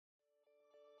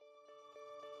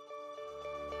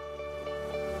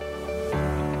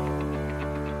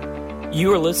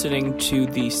You are listening to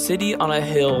the City on a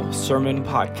Hill Sermon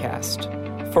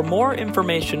Podcast. For more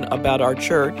information about our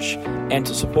church and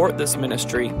to support this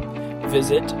ministry,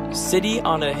 visit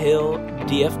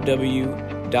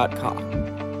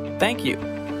cityonahilldfw.com. Thank you.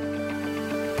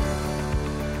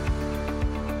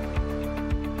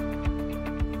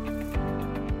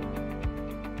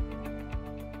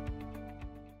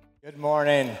 Good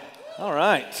morning. All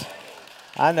right.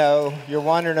 I know you're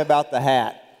wondering about the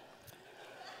hat.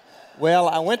 Well,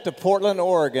 I went to Portland,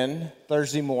 Oregon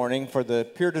Thursday morning for the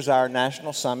Pure Desire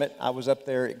National Summit. I was up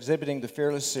there exhibiting the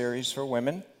Fearless series for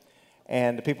women,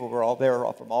 and the people were all there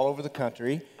from all over the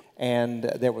country, and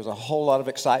there was a whole lot of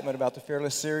excitement about the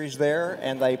Fearless series there,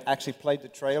 and they actually played the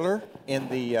trailer in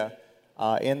the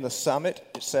summit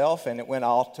itself, and it went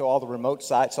off to all the remote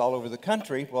sites all over the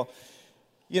country. Well,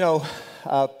 you know,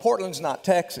 Portland's not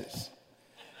Texas.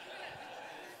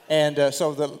 And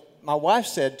so my wife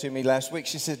said to me last week,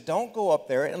 she said, don't go up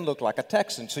there and look like a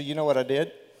Texan. So you know what I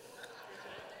did?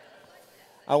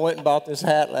 I went and bought this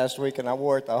hat last week, and I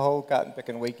wore it the whole cotton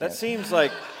picking weekend. That seems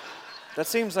like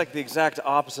the exact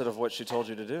opposite of what she told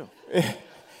you to do.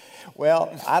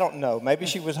 Well, I don't know. Maybe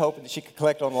she was hoping that she could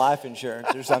collect on life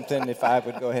insurance or something if I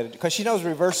would go ahead and do, because she knows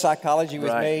reverse psychology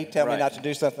with me. Tell me not to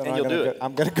do something, and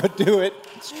I'm going to go do it.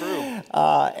 It's true.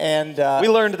 We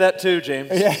learned that too,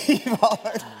 James. Yeah, you've all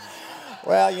learned.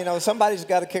 Well, you know, somebody's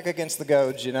got to kick against the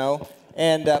goads, you know.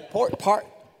 And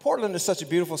Portland is such a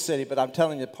beautiful city, but I'm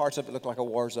telling you, parts of it look like a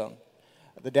war zone.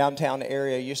 The downtown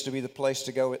area used to be the place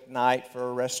to go at night for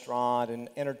a restaurant and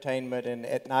entertainment, and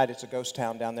at night it's a ghost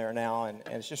town down there now, and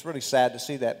it's just really sad to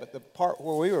see that. But the part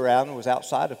where we were at was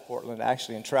outside of Portland,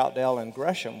 actually, in Troutdale and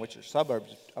Gresham, which are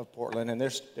suburbs of Portland, and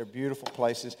they're beautiful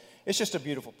places. It's just a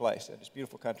beautiful place. It's a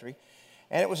beautiful country,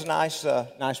 and it was nice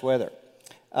weather.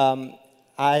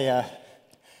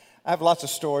 I have lots of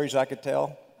stories I could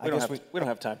tell. We don't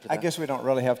have time for that. I guess we don't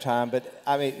really have time, but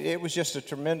I mean, it was just a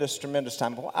tremendous, tremendous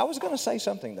time. I was going to say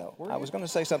something, though. I was going to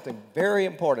say something very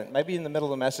important. Maybe in the middle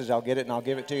of the message I'll get it and I'll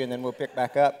give it to you, and then we'll pick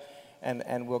back up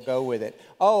and we'll go with it.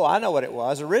 Oh, I know what it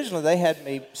was. Originally, they had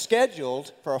me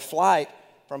scheduled for a flight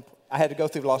I had to go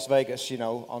through Las Vegas, you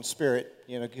know, on Spirit,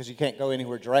 you know, because you can't go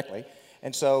anywhere directly.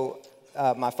 And so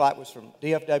my flight was from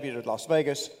DFW to Las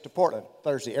Vegas to Portland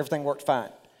Thursday. Everything worked fine.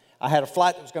 I had a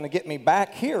flight that was going to get me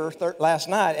back here last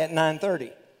night at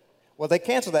 9:30. Well, they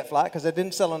canceled that flight because they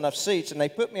didn't sell enough seats, and they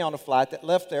put me on a flight that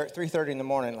left there at 3:30 in the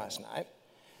morning last night,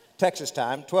 Texas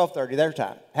time, 12:30 their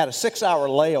time. Had a 6-hour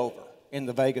layover in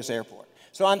the Vegas airport.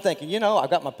 So I'm thinking, you know,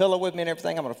 I've got my pillow with me and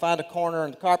everything. I'm going to find a corner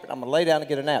in the carpet. I'm going to lay down and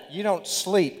get a nap. You don't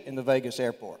sleep in the Vegas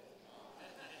airport.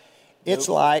 It's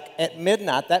like at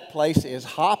midnight, that place is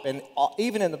hopping,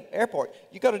 even in the airport.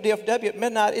 You go to DFW at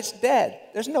midnight, it's dead.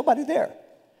 There's nobody there.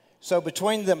 So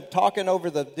between them talking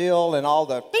over the deal and all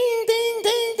the ding, ding,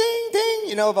 ding, ding, ding,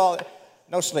 you know,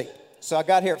 no sleep. So I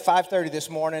got here at 5:30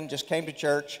 this morning, just came to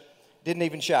church, didn't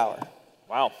even shower.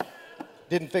 Wow.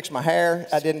 Didn't fix my hair.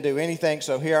 I didn't do anything,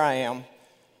 so here I am.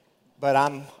 But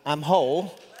I'm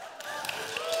whole.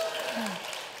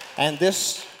 And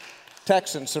this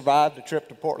Texan survived a trip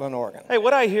to Portland, Oregon. Hey,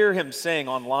 what I hear him saying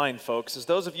online, folks, is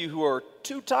those of you who are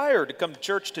too tired to come to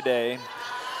church today,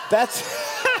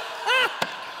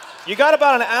 you got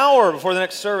about an hour before the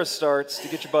next service starts to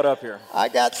get your butt up here. I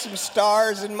got some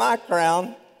stars in my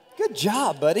crown. Good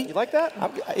job, buddy. You like that?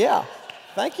 Yeah.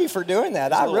 Thank you for doing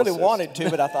that. I really wanted to,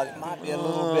 but I thought it might be a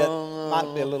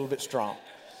little bit strong.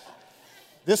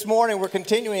 This morning we're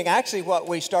continuing actually what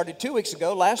we started 2 weeks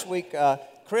ago. Last week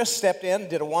Chris stepped in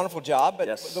and did a wonderful job, but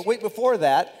yes. The week before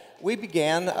that we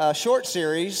began a short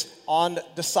series on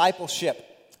discipleship,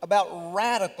 about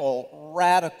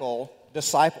radical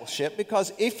discipleship,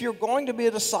 because if you're going to be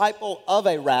a disciple of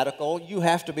a radical, you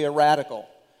have to be a radical.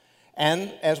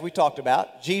 And as we talked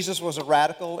about, Jesus was a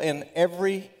radical in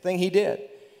everything he did.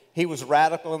 He was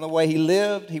radical in the way he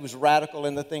lived, he was radical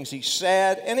in the things he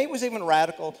said, and he was even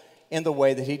radical in the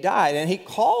way that he died. And he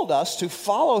called us to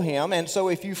follow him, and so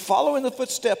if you follow in the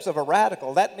footsteps of a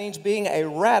radical, that means being a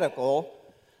radical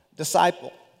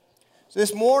disciple. So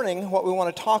this morning, what we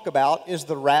want to talk about is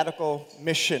the radical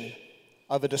mission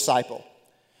of a disciple.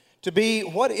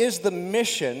 What is the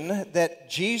mission that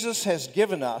Jesus has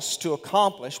given us to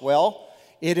accomplish? Well,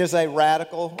 it is a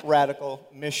radical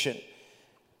mission.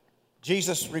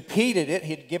 Jesus repeated it.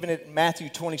 He'd given it in Matthew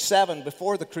 27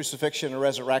 before the crucifixion and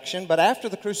resurrection. But after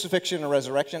the crucifixion and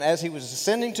resurrection, as he was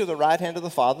ascending to the right hand of the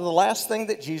Father, the last thing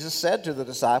that Jesus said to the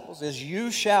disciples is,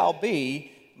 "You shall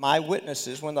be my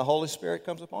witnesses when the Holy Spirit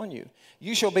comes upon you.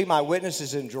 You shall be my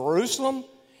witnesses in Jerusalem,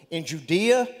 in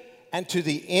Judea, and to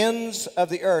the ends of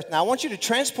the earth." Now, I want you to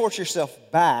transport yourself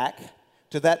back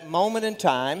to that moment in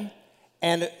time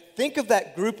And think of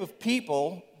that group of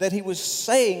people that he was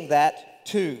saying that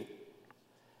to.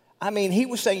 I mean, he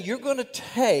was saying, you're going to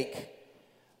take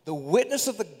the witness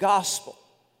of the gospel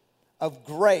of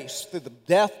grace through the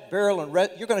death, burial, and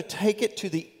you're going to take it to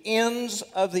the ends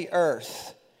of the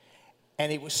earth.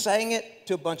 And he was saying it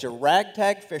to a bunch of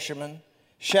ragtag fishermen,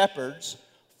 shepherds,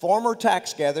 former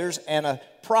tax gatherers, and a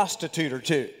prostitute or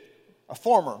two, a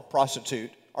former prostitute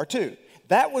or two.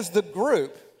 That was the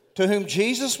group to whom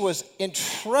Jesus was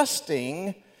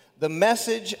entrusting the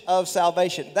message of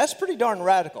salvation. That's pretty darn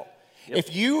radical. Yep.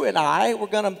 If you and I were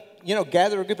going to,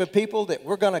 gather a group of people that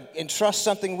we're going to entrust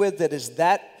something with that is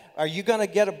that, are you going to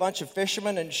get a bunch of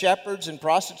fishermen and shepherds and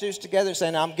prostitutes together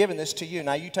saying, I'm giving this to you,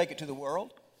 now you take it to the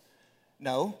world?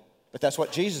 No, but that's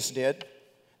what Jesus did.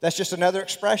 That's just another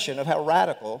expression of how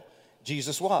radical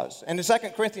Jesus was. And in 2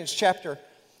 Corinthians chapter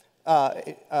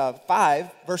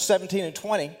 5, verse 17 and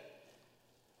 20,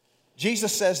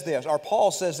 Jesus says this, or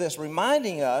Paul says this,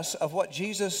 reminding us of what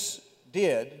Jesus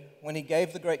did when he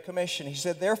gave the Great Commission. He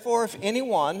said, therefore, if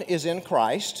anyone is in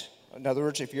Christ, in other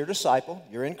words, if you're a disciple,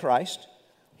 you're in Christ,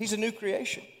 he's a new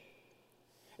creation.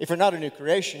 If you're not a new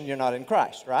creation, you're not in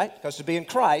Christ, right? Because to be in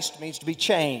Christ means to be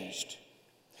changed.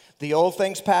 The old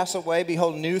things pass away,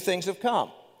 behold, new things have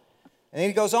come. And then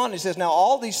he goes on, he says, now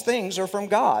all these things are from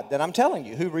God that I'm telling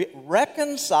you, who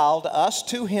reconciled us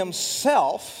to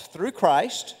himself through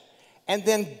Christ, and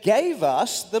then gave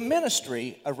us the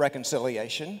ministry of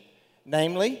reconciliation,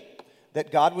 namely,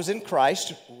 that God was in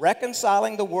Christ,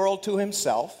 reconciling the world to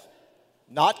himself,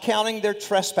 not counting their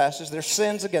trespasses, their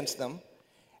sins against them,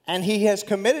 and he has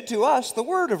committed to us the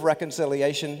word of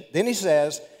reconciliation. Then he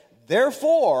says,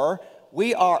 therefore,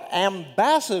 we are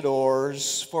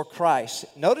ambassadors for Christ.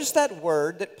 Notice that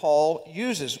word that Paul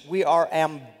uses. We are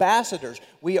ambassadors.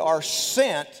 We are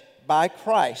sent by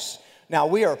Christ. Now,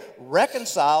 we are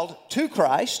reconciled to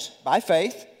Christ by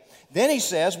faith. Then he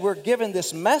says we're given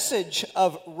this message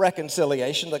of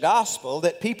reconciliation, the gospel,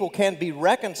 that people can be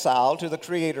reconciled to the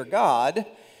Creator God.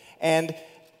 And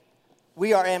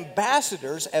we are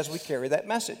ambassadors as we carry that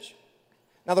message.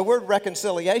 Now, the word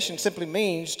reconciliation simply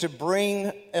means to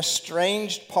bring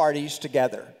estranged parties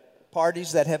together.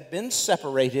 Parties that have been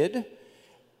separated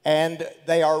and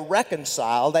they are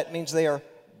reconciled. That means they are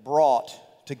brought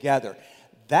together.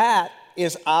 That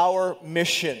is our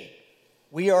mission.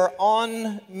 We are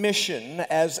on mission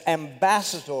as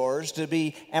ambassadors to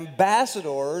be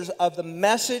ambassadors of the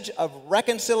message of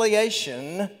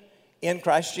reconciliation in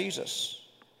Christ Jesus.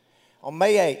 On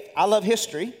May 8th, I love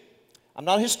history. I'm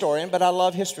not a historian, but I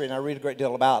love history and I read a great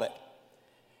deal about it.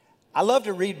 I love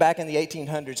to read back in the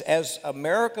 1800s as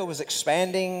America was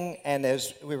expanding and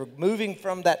as we were moving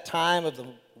from that time of the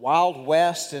Wild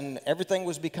West and everything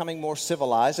was becoming more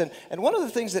civilized. And one of the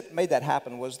things that made that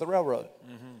happen was the railroad.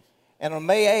 Mm-hmm. And on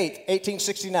May 8th,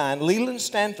 1869, Leland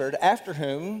Stanford, after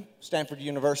whom Stanford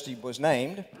University was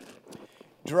named,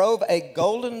 drove a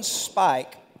golden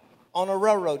spike on a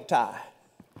railroad tie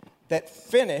that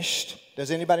finished,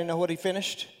 does anybody know what he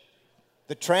finished?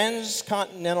 The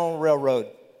Transcontinental Railroad.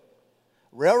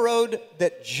 Railroad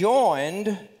that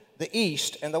joined the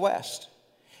East and the West.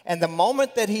 And the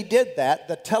moment that he did that,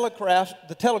 the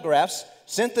telegraphs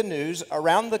sent the news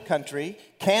around the country,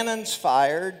 cannons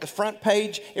fired, the front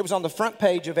page, it was on the front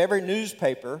page of every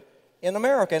newspaper in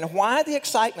America. And why the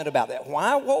excitement about that?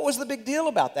 What was the big deal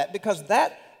about that? Because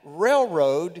that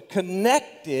railroad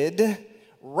connected,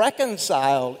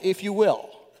 reconciled, if you will,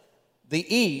 the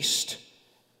East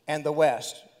and the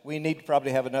West. We need to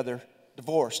probably have another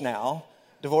divorce now.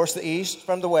 Divorce the East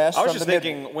from the West. I was just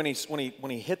thinking when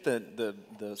he hit the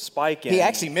spike in, he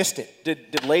actually missed it.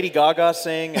 Did Lady Gaga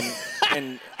sing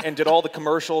and did all the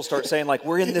commercials start saying like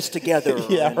we're in this together?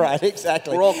 Yeah, right,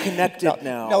 exactly. We're all connected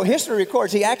now. No, history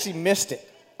records he actually missed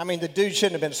it. I mean, the dude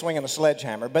shouldn't have been swinging a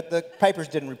sledgehammer, but the papers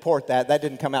didn't report that. That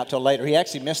didn't come out till later. He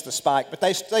actually missed the spike, but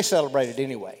they celebrated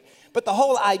anyway. But the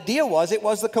whole idea was it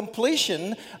was the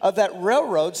completion of that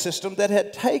railroad system that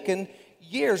had taken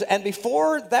years. And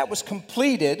before that was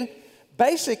completed,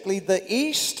 basically the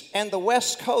east and the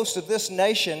west coast of this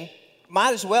nation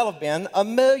might as well have been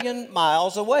 1,000,000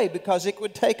 miles away because it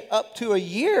would take up to a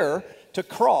year to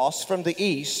cross from the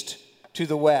east to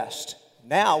the west.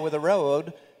 Now with a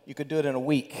railroad, you could do it in a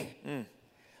week.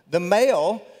 The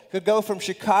mail could go from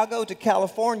Chicago to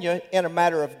California in a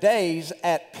matter of days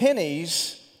at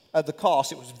pennies of the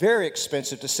cost. It was very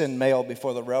expensive to send mail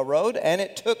before the railroad, and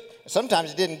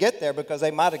sometimes it didn't get there because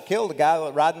they might have killed the guy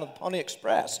riding on the Pony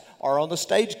Express or on the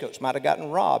stagecoach, might have gotten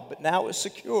robbed, but now it's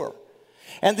secure.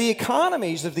 And the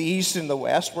economies of the East and the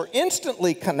West were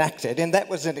instantly connected, and that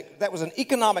was an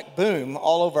economic boom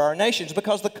all over our nations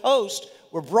because the coast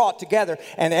were brought together,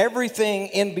 and everything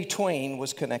in between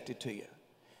was connected to you.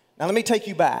 Now let me take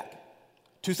you back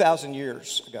 2,000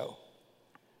 years ago.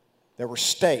 There were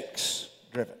stakes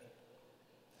driven.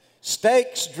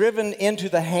 Stakes driven into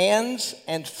the hands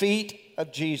and feet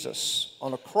of Jesus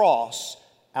on a cross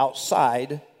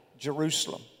outside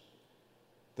Jerusalem,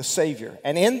 the Savior.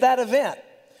 And in that event,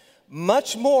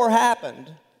 much more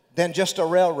happened than just a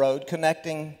railroad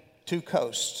connecting two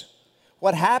coasts.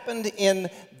 What happened in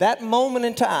that moment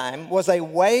in time was a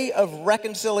way of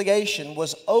reconciliation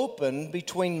was opened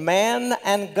between man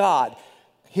and God.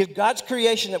 God's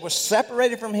creation that was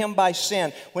separated from him by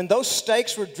sin. When those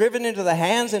stakes were driven into the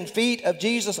hands and feet of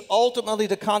Jesus, ultimately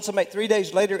to consummate 3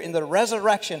 days later in the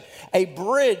resurrection, a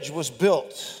bridge was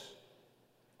built.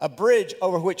 A bridge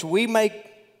over which we may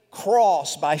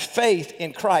cross by faith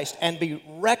in Christ and be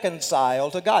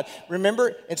reconciled to God.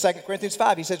 Remember in 2 Corinthians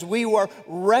 5, he says, we were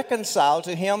reconciled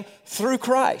to him through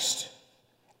Christ.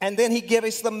 And then he gave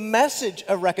us the message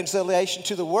of reconciliation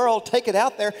to the world. Take it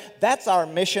out there. That's our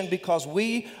mission because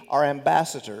we are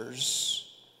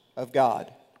ambassadors of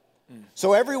God.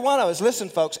 So every one of us, listen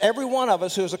folks, every one of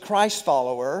us who is a Christ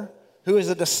follower, who is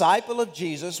a disciple of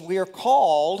Jesus, we are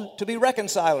called to be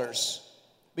reconcilers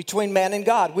between man and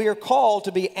God. We are called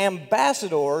to be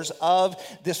ambassadors of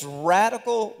this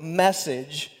radical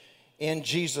message in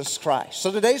Jesus Christ.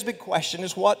 So today's big question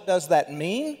is, what does that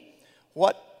mean?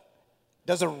 What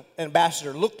does an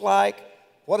ambassador look like?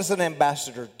 What does an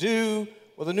ambassador do?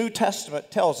 Well, the New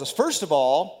Testament tells us, first of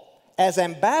all, as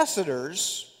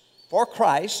ambassadors for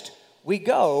Christ, we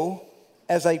go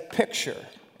as a picture.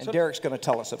 And Derek's going to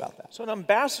tell us about that. So an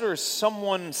ambassador is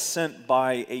someone sent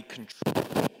by a control.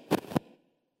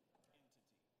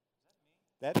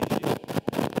 That is you.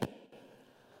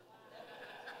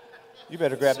 You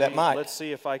better grab that mic. Let's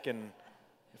see if I can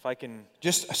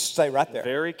just stay right there.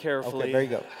 Very carefully. Okay, there you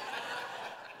go.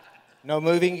 No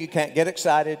moving. You can't get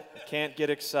excited. Can't get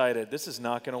excited. This is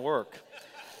not going to work.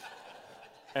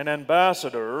 An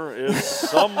ambassador is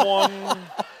someone.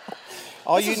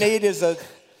 All you need is a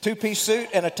two-piece suit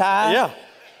and a tie. Yeah.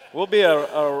 We'll be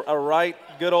a right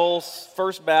good old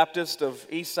First Baptist of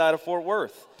East Side of Fort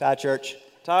Worth. Tie church.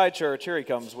 Tie church. Here he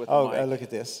comes with the mic. Oh, look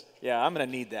at this. Yeah, I'm going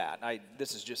to need that.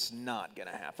 This is just not going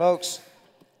to happen. Folks,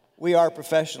 we are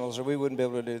professionals or we wouldn't be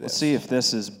able to do this. Let's see if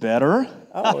this is better.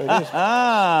 Oh,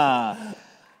 it is.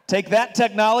 Take that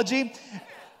technology.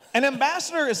 An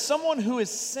ambassador is someone who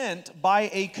is sent by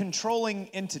a controlling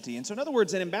entity. And so in other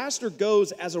words, an ambassador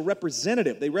goes as a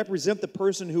representative. They represent the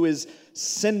person who is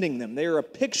sending them. They are a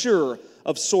picture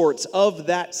of sorts of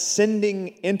that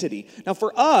sending entity. Now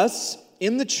for us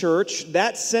in the church,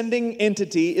 that sending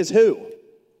entity is who?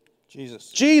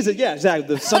 Jesus. Jesus, yeah,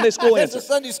 exactly. The Sunday school answer. That's a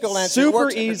Sunday school answer. Super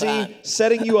easy,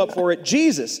 setting you up for it.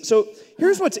 Jesus. So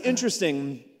here's what's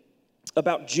interesting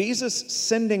about Jesus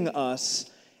sending us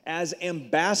as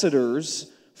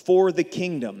ambassadors for the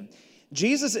kingdom.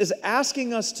 Jesus is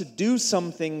asking us to do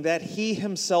something that he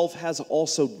himself has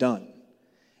also done.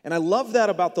 And I love that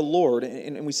about the Lord,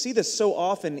 and we see this so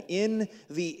often in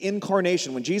the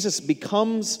incarnation. When Jesus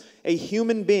becomes a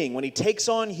human being, when he takes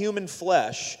on human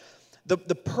flesh,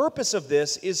 the purpose of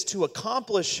this is to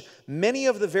accomplish many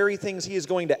of the very things he is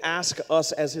going to ask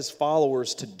us as his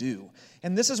followers to do.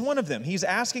 And this is one of them. He's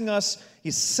asking us,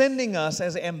 he's sending us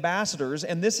as ambassadors,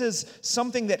 and this is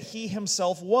something that he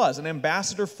himself was, an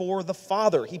ambassador for the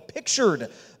Father. He pictured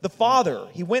the Father.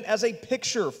 He went as a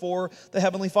picture for the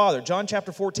Heavenly Father. John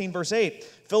chapter 14, verse 8,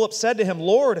 Philip said to him,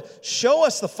 Lord, show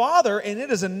us the Father, and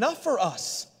it is enough for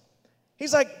us.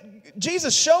 He's like,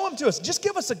 Jesus, show him to us. Just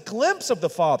give us a glimpse of the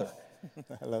Father.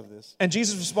 I love this. And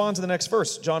Jesus responds in the next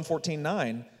verse, John 14,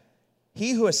 9,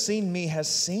 he who has seen me has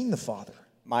seen the Father.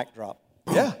 Mic drop.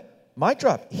 Yeah, mic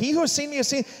drop. He who has seen me has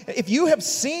seen. If you have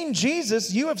seen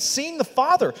Jesus, you have seen the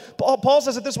Father. Paul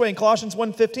says it this way in Colossians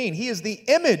 1:15. He is the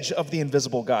image of the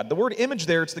invisible God. The word image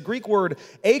there, it's the Greek word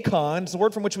icon. It's the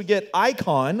word from which we get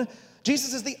icon.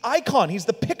 Jesus is the icon. He's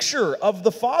the picture of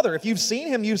the Father. If you've seen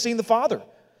him, you've seen the Father.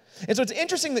 And so it's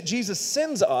interesting that Jesus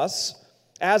sends us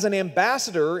as an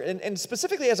ambassador, and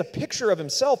specifically as a picture of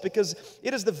himself, because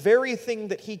it is the very thing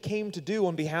that he came to do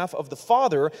on behalf of the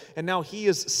Father, and now he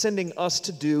is sending us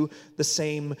to do the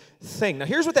same thing. Now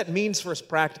here's what that means for us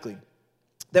practically.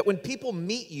 That when people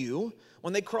meet you,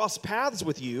 when they cross paths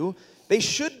with you, they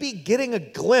should be getting a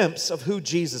glimpse of who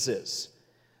Jesus is.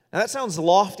 Now that sounds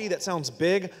lofty, that sounds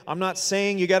big. I'm not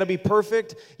saying you got to be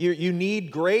perfect. You need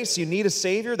grace, you need a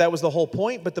Savior. That was the whole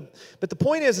point. But the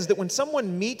point is that when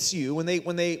someone meets you, when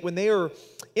they are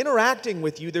interacting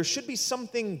with you, there should be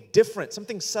something different,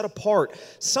 something set apart,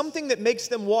 something that makes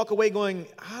them walk away going,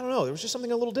 I don't know, there was just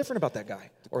something a little different about that guy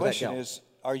or that gal. The question is,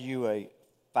 are you a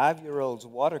 5-year-old's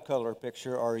watercolor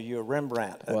picture, or are you a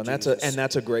Rembrandt? Well, and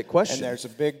that's a great question. And there's a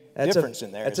big difference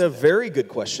in there. That's a very good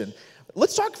question.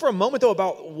 Let's talk for a moment, though,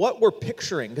 about what we're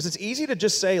picturing, because it's easy to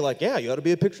just say, like, yeah, you ought to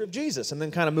be a picture of Jesus, and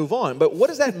then kind of move on. But what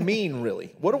does that mean,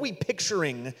 really? What are we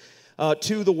picturing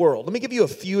to the world? Let me give you a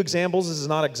few examples. This is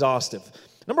not exhaustive.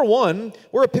 Number one,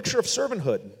 we're a picture of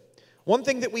servanthood. One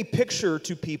thing that we picture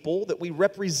to people that we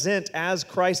represent as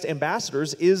Christ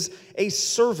ambassadors is a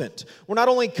servant. We're not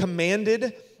only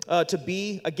commanded to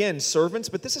be, again, servants,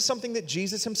 but this is something that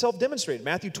Jesus himself demonstrated.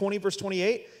 Matthew 20, verse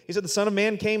 28, he said, the Son of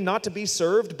Man came not to be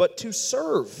served, but to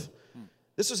serve.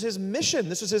 This was his mission.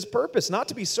 This was his purpose, not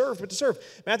to be served, but to serve.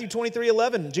 Matthew 23,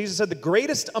 11, Jesus said, the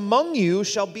greatest among you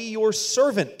shall be your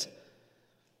servant.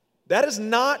 That is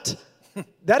not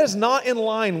in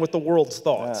line with the world's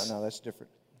thoughts. No, that's different.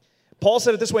 Paul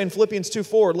said it this way in Philippians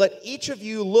 2:4, let each of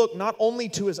you look not only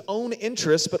to his own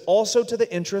interests, but also to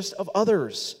the interest of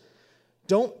others.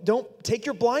 Don't take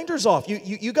your blinders off.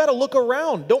 You got to look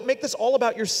around. Don't make this all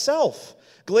about yourself.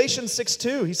 Galatians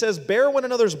 6:2, he says, bear one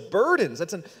another's burdens.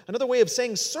 That's another way of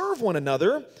saying serve one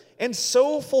another, and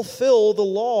so fulfill the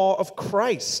law of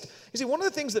Christ. You see, one of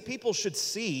the things that people should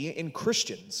see in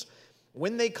Christians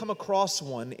when they come across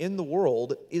one in the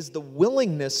world is the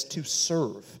willingness to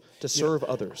serve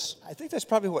others. I think that's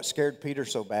probably what scared Peter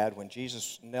so bad when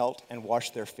Jesus knelt and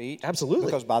washed their feet. Absolutely.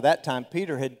 Because by that time,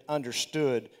 Peter had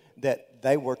understood that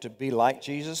they were to be like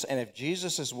Jesus, and if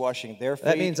Jesus is washing their feet...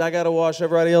 That means I got to wash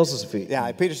everybody else's feet. Yeah,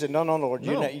 and Peter said, no, Lord,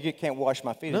 No. you can't wash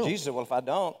my feet. No. And Jesus said, well, if I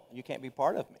don't, you can't be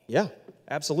part of me. Yeah,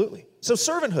 absolutely. So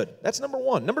servanthood, that's number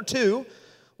one. Number two,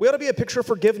 we ought to be a picture of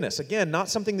forgiveness. Again, not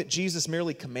something that Jesus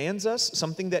merely commands us,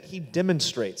 something that he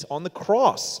demonstrates. On the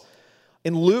cross,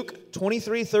 in Luke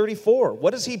 23:34,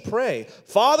 what does he pray?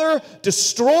 Father,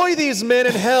 destroy these men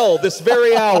in hell this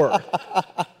very hour.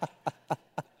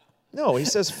 No, he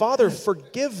says, Father,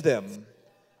 forgive them,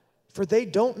 for they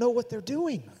don't know what they're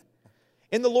doing.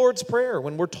 In the Lord's Prayer,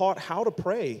 when we're taught how to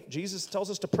pray, Jesus tells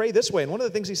us to pray this way. And one of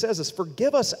the things he says is,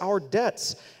 forgive us our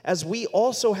debts as we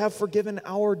also have forgiven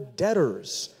our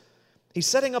debtors. He's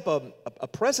setting up a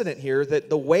precedent here that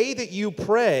the way that you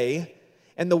pray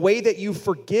and the way that you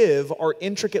forgive are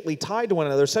intricately tied to one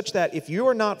another, such that if you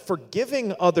are not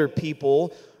forgiving other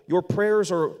people, your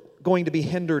prayers are going to be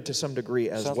hindered to some degree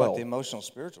as Sounds well. like the emotional,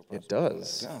 spiritual person. It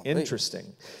does. Golly.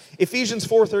 Interesting. Ephesians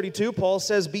 4:32, Paul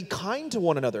says, be kind to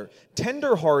one another,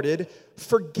 tender-hearted,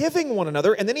 forgiving one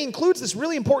another. And then he includes this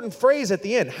really important phrase at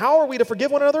the end. How are we to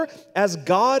forgive one another? As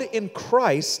God in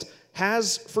Christ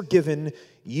has forgiven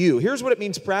you. Here's what it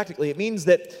means practically. It means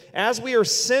that as we are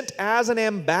sent as an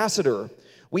ambassador,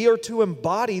 we are to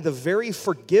embody the very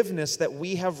forgiveness that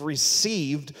we have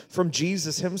received from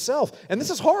Jesus himself. And this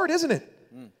is hard, isn't it?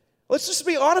 Let's just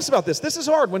be honest about this. This is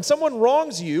hard. When someone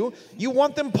wrongs you, you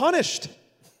want them punished.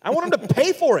 I want them to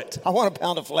pay for it. I want a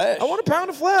pound of flesh. I want a pound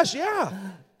of flesh, yeah.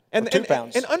 Or 2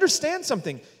 pounds. And understand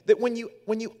something, that when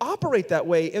you operate that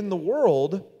way in the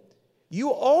world,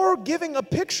 you are giving a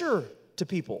picture to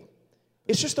people.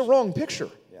 It's just the wrong picture.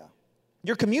 Yeah.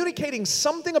 You're communicating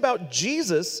something about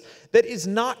Jesus that is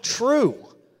not true.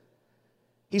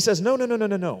 He says,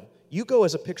 no. You go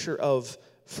as a picture of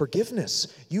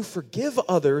forgiveness. You forgive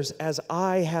others as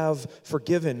I have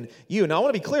forgiven you. Now, I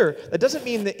want to be clear. That doesn't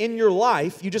mean that in your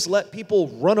life, you just let people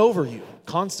run over you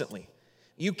constantly.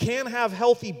 You can have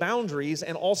healthy boundaries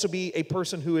and also be a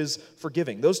person who is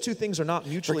forgiving. Those two things are not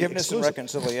mutually Forgiveness exclusive. and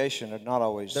reconciliation are not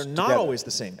always They're not together. always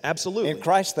the same. Absolutely. In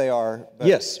Christ they are, but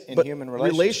yes, in but human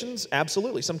relations,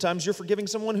 absolutely. Sometimes you're forgiving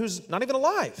someone who's not even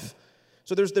alive.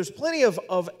 So there's plenty of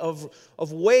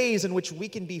ways in which we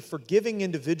can be forgiving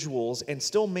individuals and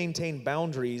still maintain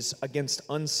boundaries against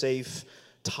unsafe,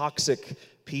 toxic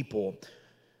people.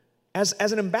 As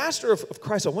an ambassador of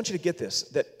Christ, I want you to get this,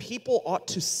 that people ought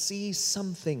to see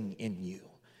something in you.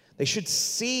 They should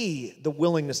see the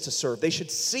willingness to serve. They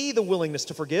should see the willingness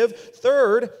to forgive.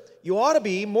 Third, you ought to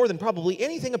be, more than probably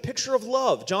anything, a picture of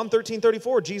love. John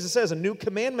 13:34, Jesus says, a new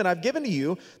commandment I've given to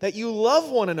you, that you love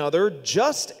one another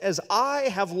just as I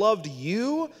have loved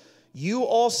you, you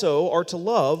also are to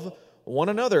love one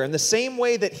another. In the same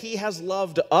way that he has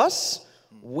loved us,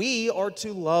 we are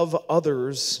to love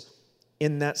others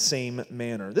in that same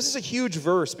manner. This is a huge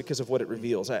verse because of what it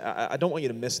reveals. I don't want you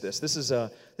to miss this. This is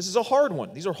a hard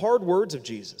one. These are hard words of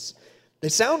Jesus. They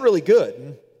sound really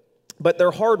good, but they're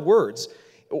hard words.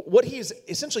 What he's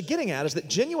essentially getting at is that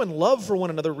genuine love for one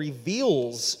another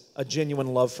reveals a genuine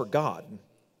love for God.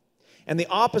 And the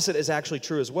opposite is actually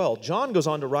true as well. John goes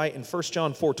on to write in 1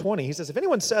 John 4:20, he says, if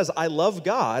anyone says, I love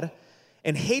God,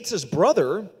 and hates his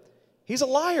brother, he's a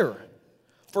liar.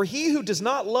 For he who does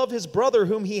not love his brother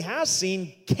whom he has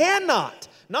seen cannot,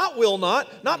 not will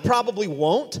not probably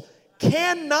won't,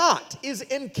 cannot, is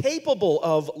incapable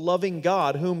of loving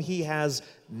God whom he has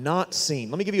not seen.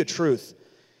 Let me give you a truth.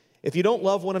 If you don't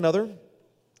love one another,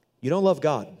 you don't love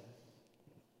God.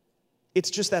 It's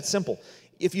just that simple.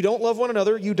 If you don't love one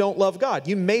another, you don't love God.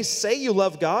 You may say you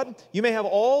love God. You may have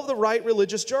all the right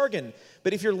religious jargon.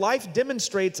 But if your life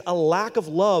demonstrates a lack of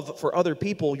love for other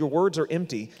people, your words are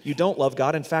empty. You don't love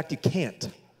God. In fact, you can't.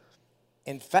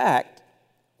 In fact,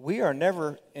 we are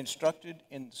never instructed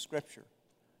in Scripture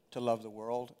to love the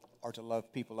world or to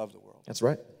love people of the world. That's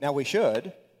right. Now, we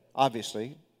should,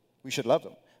 obviously, we should love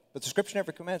them. But the Scripture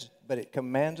never commands it. But it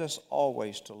commands us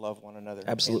always to love one another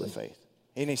Absolutely. in the faith.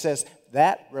 And he says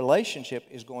that relationship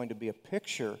is going to be a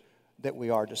picture that we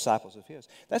are disciples of his.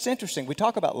 That's interesting. We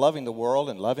talk about loving the world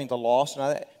and loving the lost and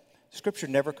all that. Scripture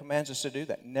never commands us to do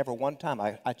that. Never one time.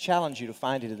 I challenge you to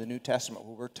find it in the New Testament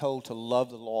where we're told to love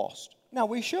the lost. Now,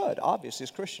 we should, obviously,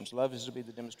 as Christians. Love is to be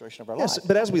the demonstration of our life.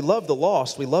 But as we love the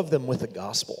lost, we love them with the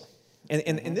gospel.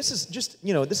 And this is just,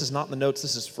 this is not in the notes.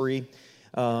 This is free.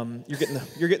 You're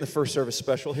getting the first service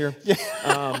special here.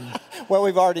 Well,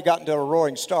 we've already gotten to a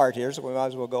roaring start here, so we might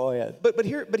as well go ahead. But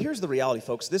here's the reality,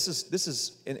 folks. This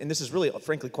is really,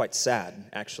 frankly, quite sad.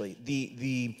 Actually,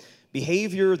 the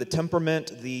behavior, the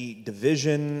temperament, the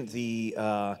division, the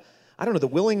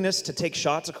willingness to take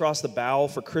shots across the bow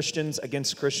for Christians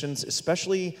against Christians,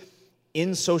 especially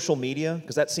in social media,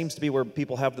 because that seems to be where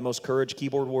people have the most courage,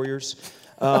 keyboard warriors.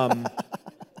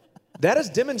 That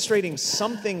is demonstrating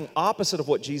something opposite of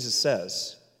what Jesus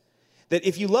says. That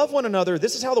if you love one another,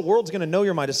 this is how the world's going to know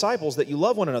you're my disciples, that you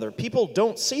love one another. People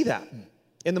don't see that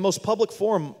in the most public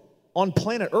forum on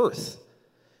planet Earth.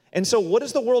 And so what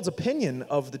is the world's opinion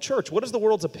of the church? What is the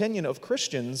world's opinion of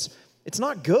Christians? It's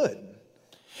not good.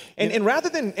 And rather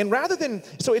than,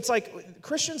 so it's like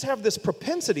Christians have this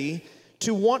propensity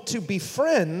to want to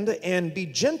befriend and be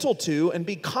gentle to and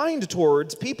be kind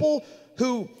towards people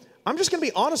who, I'm just going to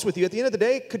be honest with you, at the end of the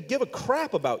day, could give a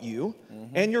crap about you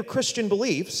and your Christian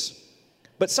beliefs,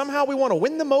 but somehow we want to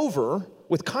win them over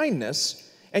with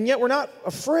kindness, and yet we're not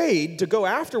afraid to go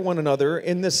after one another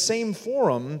in this same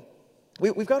forum.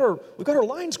 We've got our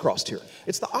lines crossed here.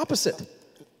 It's the opposite.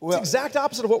 Well, it's the exact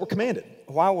opposite of what we're commanded.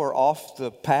 While we're off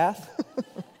the path,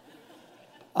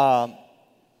 I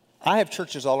have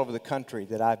churches all over the country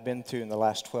that I've been to in the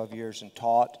last 12 years and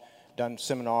taught, done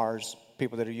seminars,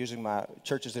 people that are using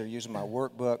churches that are using my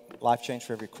workbook, Life Change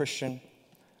for Every Christian.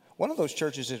 One of those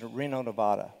churches is in Reno,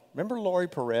 Nevada. Remember Lori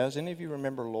Perez? Any of you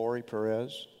remember Lori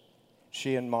Perez?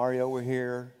 She and Mario were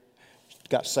here,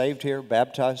 got saved here,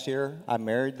 baptized here. I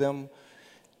married them.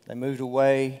 They moved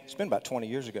away. It's been about 20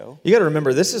 years ago. You got to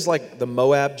remember, this is like the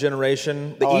Moab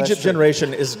generation. The Egypt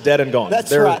generation is dead and gone.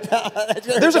 That's right.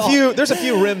 There's a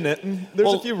few remnant.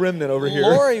 There's a few remnant over here.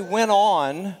 Lori went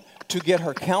on to get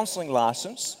her counseling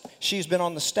license. She's been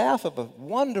on the staff of a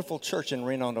wonderful church in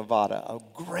Reno, Nevada, a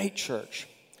great church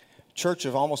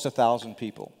of almost 1,000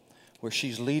 people, where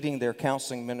she's leading their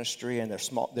counseling ministry and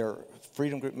their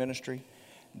freedom group ministry.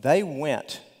 They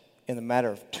went in the matter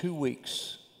of 2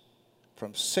 weeks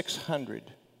from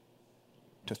 600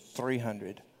 to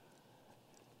 300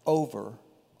 over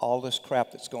all this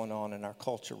crap that's going on in our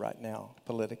culture right now,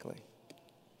 politically.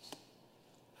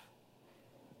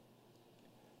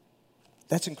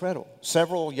 That's incredible.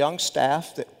 Several young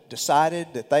staff that decided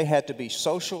that they had to be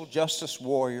social justice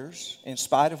warriors in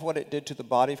spite of what it did to the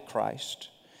body of Christ,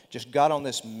 just got on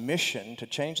this mission to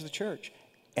change the church,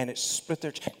 and it split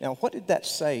their... Now, what did that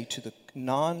say to the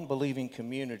non-believing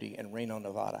community in Reno,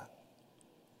 Nevada?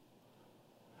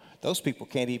 Those people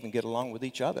can't even get along with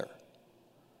each other.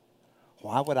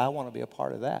 Why would I want to be a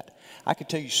part of that? I could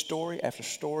tell you story after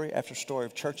story after story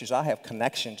of churches I have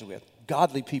connections with,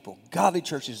 godly people, godly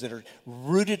churches that are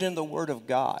rooted in the Word of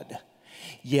God.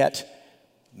 Yet,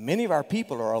 many of our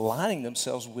people are aligning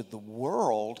themselves with the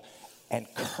world and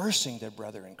cursing their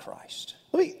brother in Christ.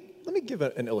 Let me give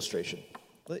an illustration.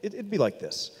 It'd be like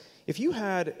this. If you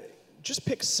had, just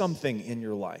pick something in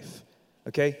your life,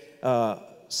 okay?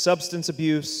 Substance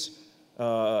abuse,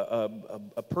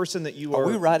 a person that you are... Are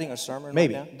we writing a sermon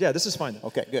maybe. right now? Yeah, this is fine.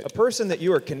 Okay, good. A person that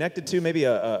you are connected to, maybe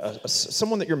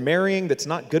someone that you're marrying that's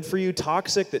not good for you,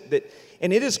 toxic,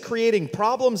 and it is creating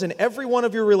problems in every one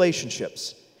of your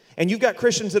relationships. And you've got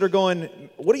Christians that are going,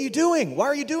 what are you doing? Why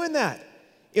are you doing that?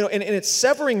 And it's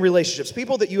severing relationships,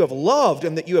 people that you have loved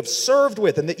and that you have served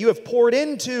with and that you have poured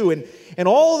into and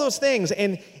all of those things.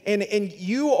 And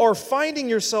you are finding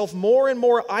yourself more and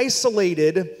more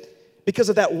isolated because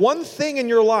of that one thing in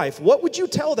your life. What would you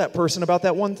tell that person about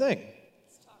that one thing?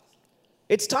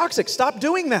 It's toxic. Stop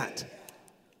doing that.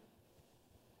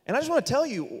 And I just want to tell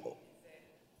you,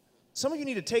 some of you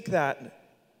need to take that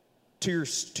to your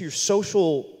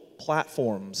social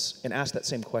platforms and ask that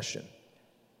same question.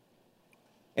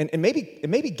 And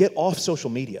maybe get off social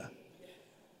media.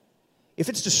 If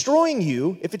it's destroying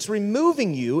you, if it's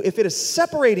removing you, if it is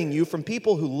separating you from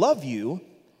people who love you,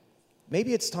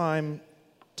 maybe it's time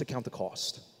to count the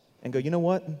cost and go, you know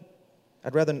what?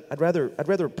 I'd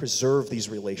rather preserve these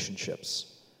relationships.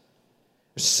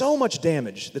 There's so much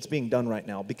damage that's being done right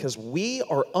now because we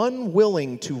are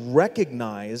unwilling to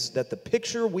recognize that the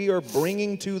picture we are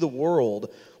bringing to the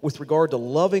world with regard to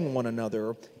loving one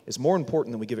another is more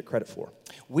important than we give it credit for.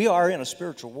 We are in a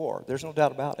spiritual war. There's no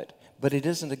doubt about it. But it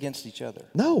isn't against each other.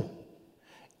 No.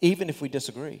 Even if we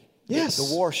disagree. Yes.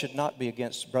 The war should not be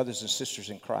against brothers and sisters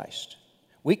in Christ.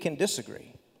 We can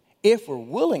disagree if we're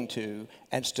willing to,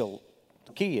 and still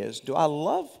the key is, do I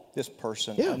love this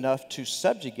person enough to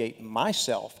subjugate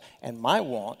myself and my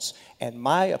wants and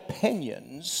my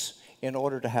opinions in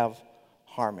order to have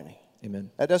harmony? Amen.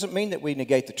 That doesn't mean that we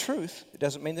negate the truth. It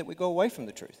doesn't mean that we go away from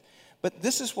the truth. But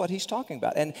this is what he's talking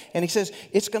about. And he says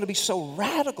it's going to be so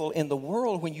radical in the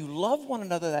world when you love one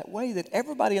another that way that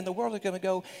everybody in the world is going to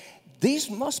go, these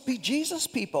must be Jesus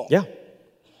people. Yeah.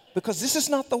 Because this is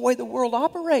not the way the world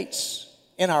operates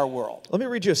in our world. Let me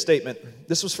read you a statement.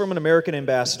 This was from an American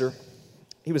ambassador.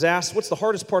 He was asked, what's the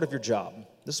hardest part of your job?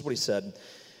 This is what he said.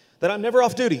 That I'm never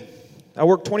off duty. I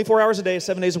work 24 hours a day,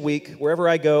 7 days a week. Wherever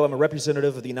I go, I'm a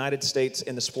representative of the United States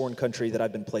in this foreign country that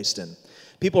I've been placed in.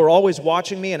 People are always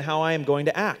watching me and how I am going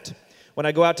to act. When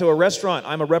I go out to a restaurant,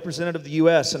 I'm a representative of the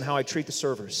U.S. and how I treat the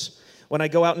servers. When I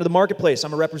go out into the marketplace,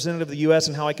 I'm a representative of the U.S.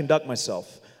 and how I conduct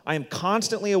myself. I am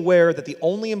constantly aware that the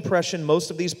only impression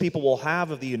most of these people will have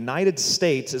of the United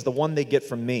States is the one they get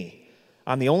from me.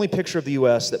 I'm the only picture of the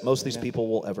U.S. that most of these people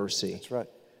will ever see. That's right.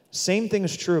 Same thing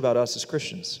is true about us as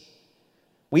Christians.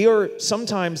 We are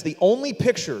sometimes the only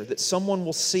picture that someone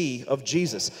will see of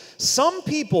Jesus. Some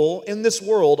people in this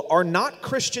world are not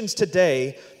Christians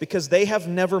today because they have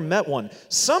never met one.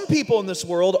 Some people in this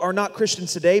world are not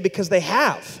Christians today because they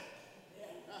have.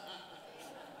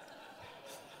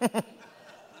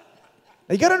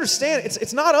 Now you got to understand,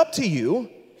 it's not up to you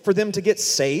for them to get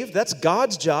saved. That's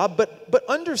God's job. But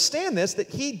understand this, that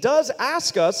he does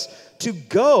ask us to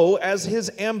go as his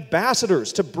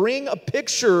ambassadors, to bring a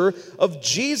picture of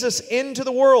Jesus into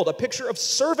the world, a picture of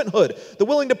servanthood, the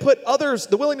willingness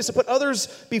to put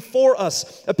others before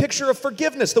us, a picture of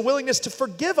forgiveness, the willingness to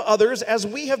forgive others as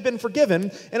we have been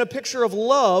forgiven, and a picture of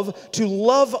love, to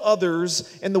love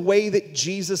others in the way that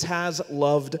Jesus has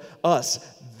loved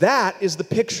us. That is the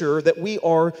picture that we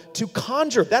are to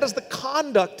conjure. That is the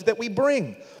conduct that we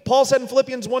bring. Paul said in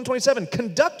Philippians 1:27,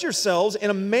 conduct yourselves in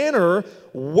a manner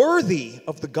worthy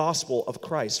of the gospel of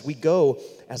Christ. We go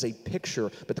as a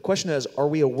picture. But the question is, are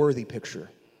we a worthy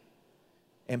picture?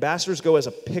 Ambassadors go as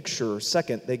a picture.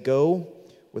 Second, they go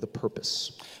with a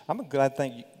purpose. I'm glad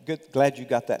you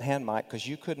got that hand mic because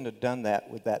you couldn't have done that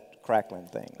with that crackling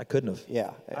thing. I couldn't have.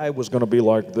 Yeah. I was going to be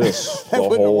like this the That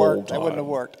wouldn't have whole worked. time. That wouldn't have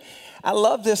worked. I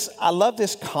love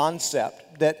this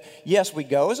concept that, yes, we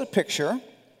go as a picture,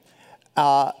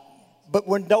 but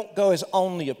we don't go as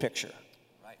only a picture.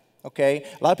 Right. Okay?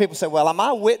 A lot of people say, well,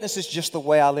 my witness is just the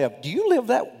way I live. Do you live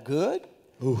that good?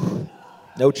 Ooh,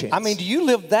 no chance. I mean, do you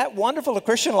live that wonderful a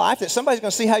Christian life that somebody's going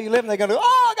to see how you live and they're going to go,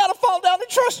 oh, I got to fall down and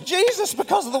trust Jesus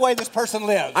because of the way this person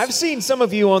lives? I've seen some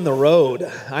of you on the road.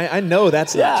 I know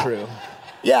that's not true.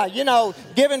 Yeah,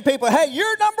 giving people, hey,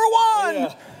 you're number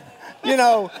one.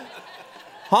 Yeah.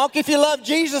 Honk if you love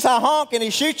Jesus, I honk, and he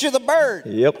shoots you the bird.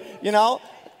 Yep.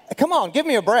 Come on, give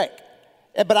me a break.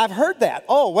 But I've heard that.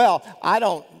 Oh, well, I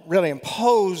don't really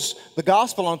impose the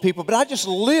gospel on people, but I just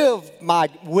live my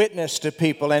witness to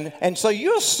people. And so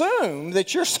you assume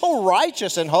that you're so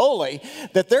righteous and holy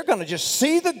that they're going to just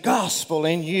see the gospel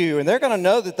in you, and they're going to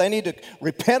know that they need to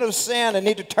repent of sin and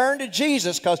need to turn to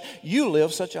Jesus because you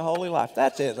live such a holy life.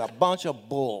 That is a bunch of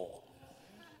bull.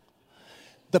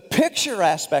 The picture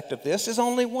aspect of this is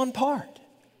only one part.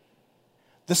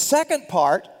 The second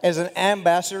part, as an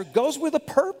ambassador, goes with a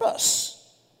purpose.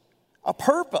 A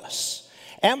purpose.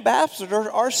 Ambassadors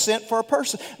are sent for a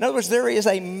purpose. In other words, there is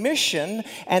a mission,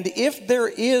 and if there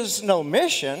is no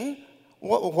mission,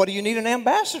 what do you need an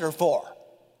ambassador for?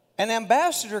 An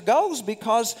ambassador goes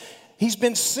because he's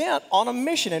been sent on a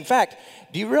mission. In fact,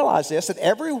 do you realize this, that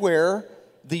everywhere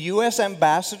the U.S.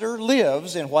 ambassador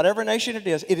lives, in whatever nation it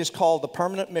is called the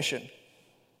permanent mission.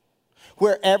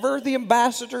 Wherever the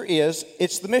ambassador is,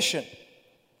 it's the mission.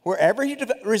 Wherever he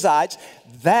resides,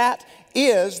 that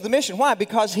is the mission. Why?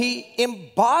 Because he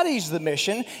embodies the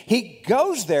mission. He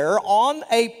goes there on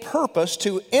a purpose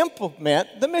to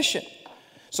implement the mission.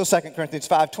 So 2 Corinthians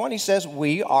 5:20 says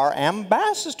we are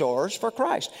ambassadors for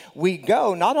Christ. We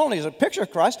go not only as a picture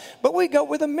of Christ, but we go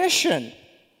with a mission.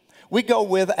 We go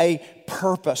with a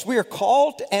purpose. We are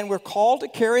called, and we're called to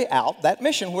carry out that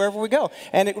mission wherever we go.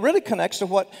 And it really connects to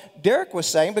what Derek was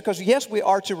saying, because yes, we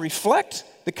are to reflect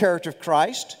the character of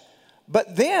Christ,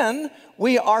 but then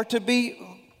we are to be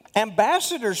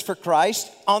ambassadors for Christ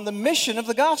on the mission of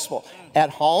the gospel. At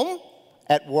home,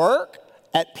 at work,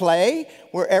 at play,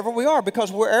 wherever we are,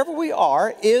 because wherever we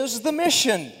are is the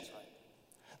mission.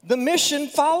 The mission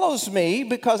follows me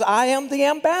because I am the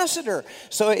ambassador.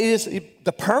 So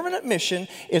the permanent mission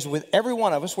is with every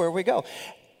one of us where we go.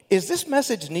 Is this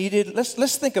message needed?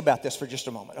 Let's think about this for just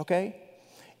a moment, okay?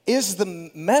 Is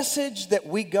the message that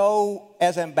we go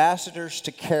as ambassadors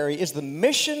to carry, is the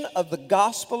mission of the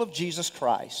gospel of Jesus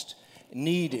Christ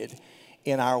needed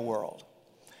in our world?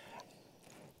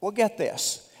 Well, get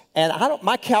this. And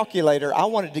my calculator, I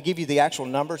wanted to give you the actual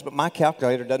numbers, but my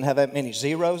calculator doesn't have that many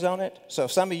zeros on it. So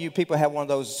if some of you people have one of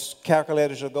those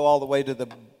calculators that go all the way to the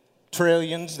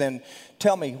trillions, then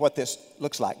tell me what this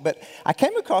looks like. But I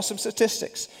came across some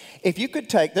statistics. If you could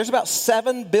there's about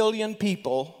 7 billion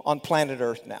people on planet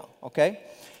Earth now, okay?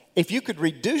 If you could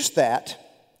reduce that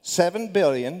 7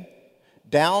 billion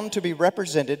down to be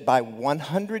represented by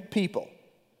 100 people,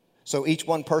 so each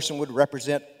one person would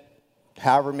represent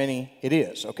however many it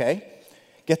is, okay?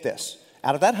 Get this.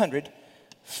 Out of that 100,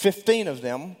 15 of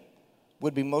them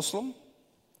would be Muslim,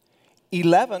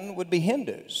 11 would be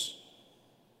Hindus.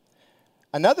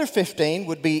 Another 15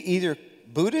 would be either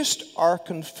Buddhist or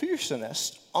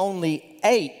Confucianist. Only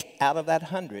 8 out of that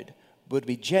 100 would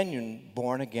be genuine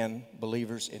born-again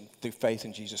believers through faith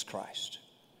in Jesus Christ.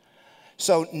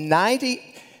 So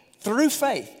 90, through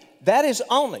faith, that is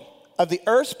only, of the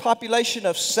earth's population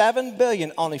of 7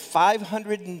 billion, only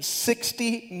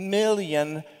 560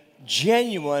 million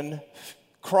genuine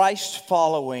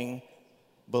Christ-following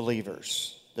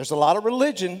believers. There's a lot of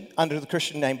religion under the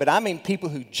Christian name, but I mean people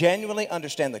who genuinely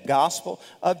understand the gospel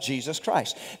of Jesus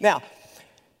Christ. Now,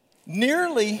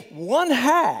 nearly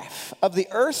 1/2 of the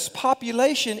earth's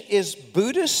population is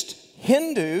Buddhist,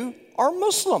 Hindu, or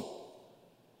Muslim.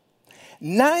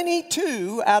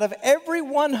 92 out of every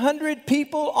 100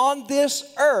 people on this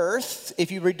earth,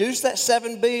 if you reduce that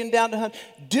 7 billion down to 100,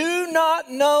 do not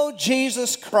know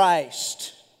Jesus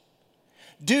Christ.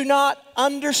 Do not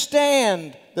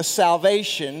understand the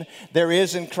salvation there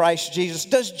is in Christ Jesus.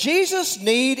 Does Jesus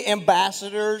need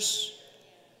ambassadors?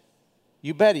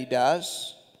 You bet he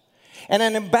does. And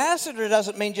an ambassador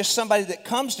doesn't mean just somebody that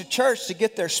comes to church to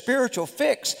get their spiritual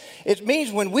fix. It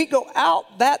means when we go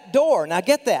out that door, now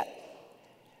get that,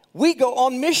 we go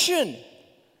on mission.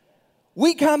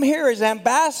 We come here as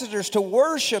ambassadors to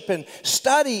worship and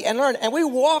study and learn. And we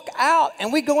walk out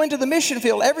and we go into the mission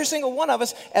field, every single one of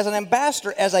us as an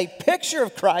ambassador, as a picture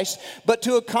of Christ, but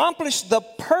to accomplish the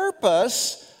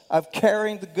purpose of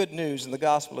carrying the good news and the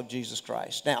gospel of Jesus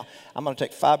Christ. Now, I'm going to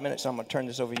take 5 minutes. I'm going to turn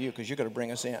this over to you because you're going to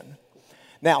bring us in.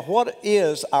 Now, what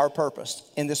is our purpose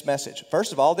in this message?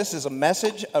 First of all, this is a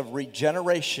message of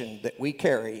regeneration that we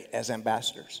carry as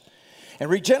ambassadors. And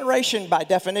regeneration, by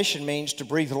definition, means to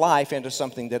breathe life into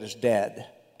something that is dead,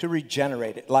 to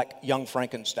regenerate it, like young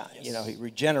Frankenstein. Yes. You know, he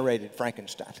regenerated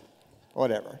Frankenstein,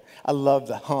 whatever. I love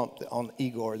the hump on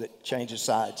Igor that changes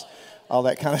sides, all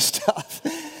that kind of stuff.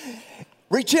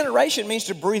 Regeneration means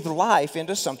to breathe life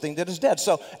into something that is dead.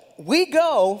 So we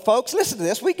go, folks, listen to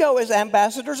this, we go as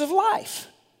ambassadors of life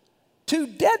to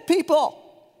dead people.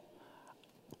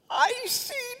 I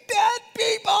see dead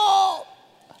people.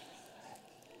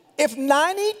 If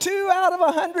 92 out of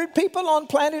 100 people on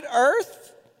planet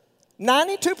Earth,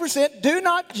 92% do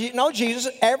not know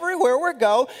Jesus, everywhere we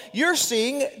go, you're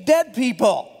seeing dead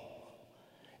people.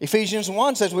 Ephesians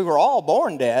 1 says we were all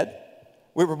born dead.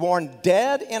 We were born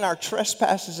dead in our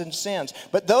trespasses and sins.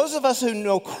 But those of us who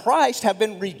know Christ have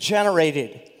been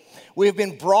regenerated. We have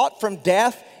been brought from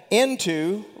death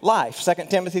into life.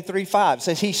 2 Timothy 3:5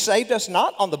 says he saved us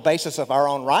not on the basis of our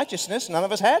own righteousness. None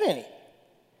of us had any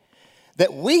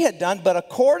that we had done, but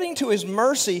according to his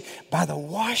mercy, by the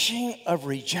washing of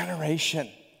regeneration.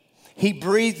 He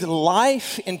breathed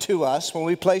life into us when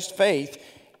we placed faith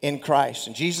in Christ.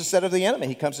 And Jesus said of the enemy,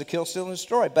 he comes to kill, steal, and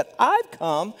destroy. But I've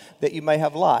come that you may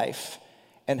have life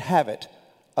and have it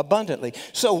abundantly.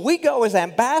 So we go as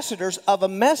ambassadors of a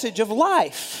message of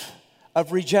life,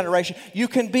 of regeneration. You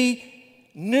can be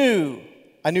new,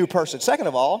 a new person. Second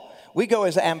of all, we go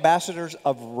as ambassadors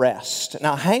of rest.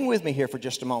 Now, hang with me here for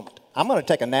just a moment. I'm going to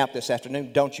take a nap this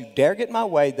afternoon. Don't you dare get in my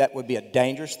way. That would be a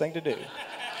dangerous thing to do.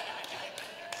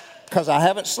 Because I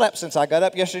haven't slept since I got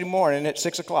up yesterday morning at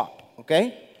 6 o'clock,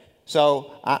 okay?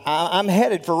 So I'm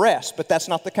headed for rest, but that's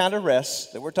not the kind of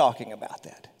rest that we're talking about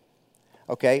that.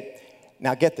 Okay?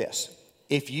 Now get this.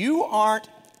 If you aren't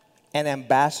an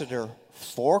ambassador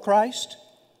for Christ,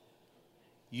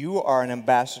 you are an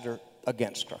ambassador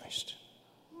against Christ.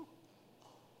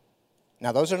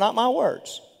 Now, those are not my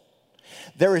words.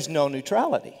 There is no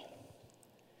neutrality.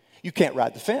 You can't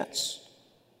ride the fence.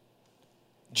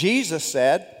 Jesus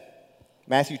said,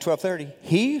 Matthew 12:30,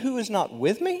 he who is not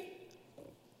with me,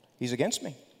 he's against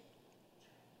me.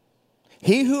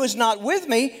 He who is not with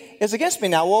me is against me.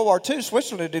 Now, World War II,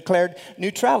 Switzerland declared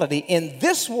neutrality. In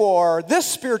this war, this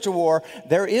spiritual war,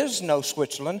 there is no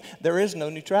Switzerland. There is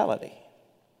no neutrality.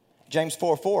 James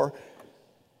 4:4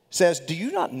 says, do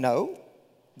you not know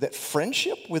that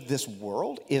friendship with this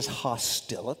world is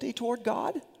hostility toward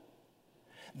God?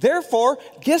 Therefore,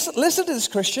 listen to this,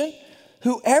 Christian.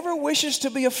 Whoever wishes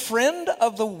to be a friend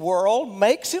of the world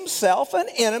makes himself an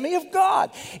enemy of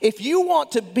God. If you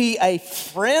want to be a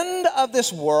friend of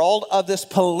this world, of this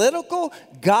political,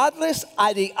 godless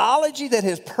ideology that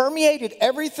has permeated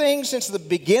everything since the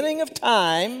beginning of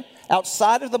time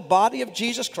outside of the body of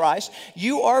Jesus Christ,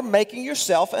 you are making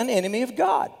yourself an enemy of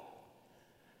God.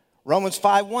 Romans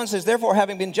 5:1 says, therefore,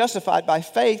 having been justified by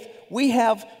faith, we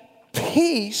have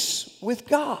peace with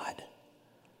God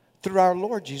through our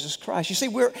Lord Jesus Christ. You see,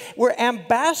 we're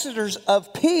ambassadors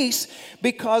of peace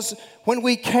because when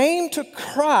we came to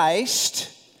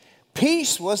Christ,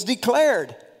 peace was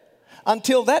declared.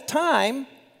 Until that time,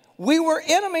 we were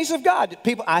enemies of God.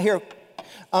 I hear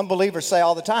unbelievers say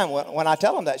all the time when I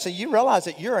tell them that, say, you realize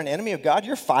that you're an enemy of God?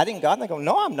 You're fighting God? And they go,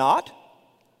 no, I'm not.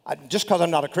 Just because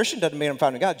I'm not a Christian doesn't mean I'm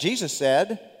fighting God. Jesus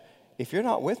said, if you're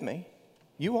not with me,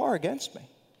 you are against me.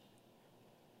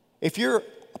 If you're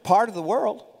a part of the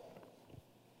world,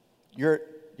 you're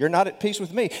not at peace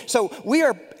with me. So we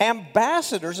are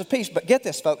ambassadors of peace. But get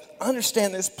this, folks.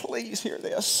 Understand this. Please hear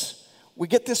this. We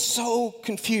get this so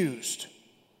confused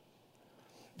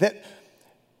that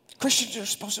Christians are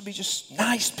supposed to be just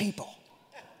nice people.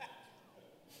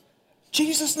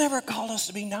 Jesus never called us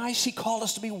to be nice. He called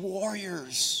us to be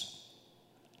warriors.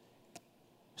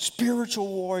 Spiritual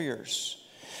warriors.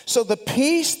 So the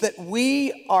peace that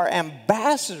we are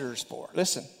ambassadors for,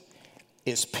 listen,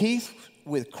 is peace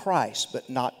with Christ, but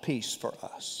not peace for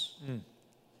us.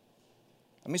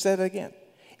 Let me say that again.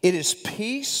 It is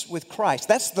peace with Christ.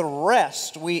 That's the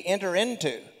rest we enter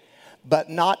into, but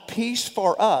not peace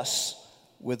for us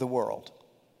with the world.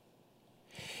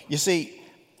 You see,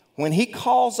 when he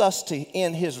calls us to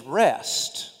in his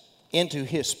rest, into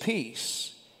his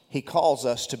peace, he calls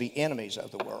us to be enemies of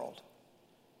the world.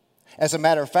 As a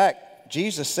matter of fact,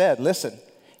 Jesus said, listen,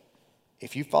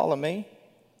 if you follow me,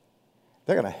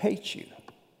 they're going to hate you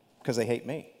because they hate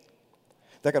me.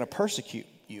 They're going to persecute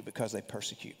you because they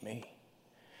persecute me.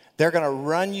 They're going to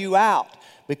run you out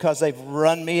because they've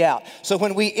run me out. So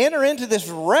when we enter into this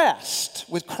rest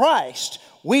with Christ,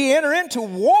 we enter into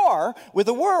war with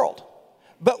the world.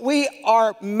 But we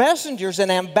are messengers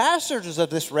and ambassadors of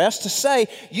this rest to say,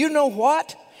 you know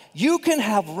what? You can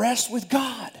have rest with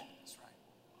God.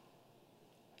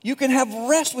 You can have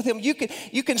rest with him. You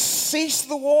can cease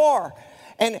the war.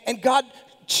 And God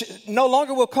no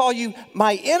longer will call you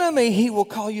my enemy. He will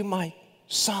call you my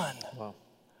son. Wow.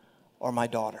 Or my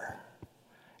daughter.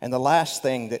 And the last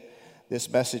thing that this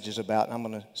message is about, and I'm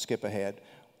going to skip ahead,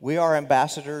 we are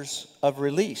ambassadors of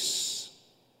release.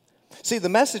 See, the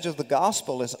message of the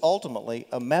gospel is ultimately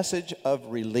a message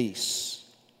of release.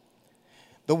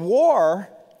 The war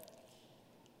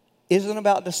isn't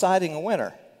about deciding a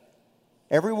winner.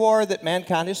 Every war that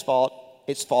mankind has fought,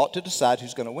 it's fought to decide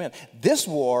who's going to win. This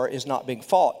war is not being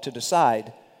fought to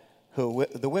decide who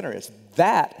the winner is.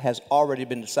 That has already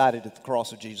been decided at the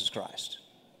cross of Jesus Christ.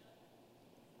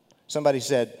 Somebody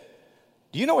said,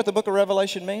 do you know what the book of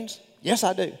Revelation means? Yes,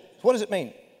 I do. What does it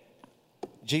mean?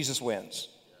 Jesus wins.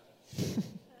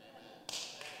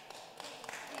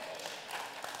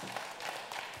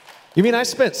 You mean I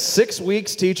spent 6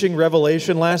 weeks teaching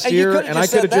Revelation last year, and I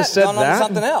could have just said that?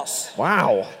 Something else.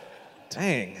 Wow.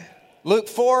 Dang. Luke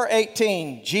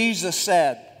 4:18, Jesus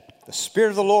said, the Spirit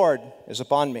of the Lord is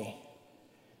upon me,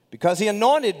 because he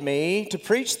anointed me to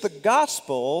preach the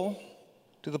gospel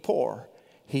to the poor.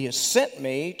 He has sent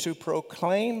me to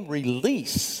proclaim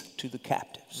release to the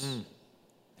captives.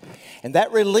 And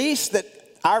that release that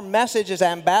our message as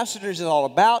ambassadors is all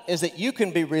about is that you can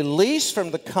be released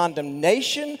from the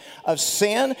condemnation of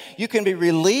sin. You can be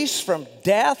released from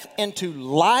death into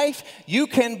life. You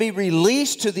can be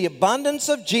released to the abundance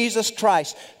of Jesus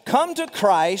Christ. Come to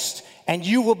Christ and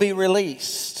you will be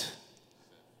released.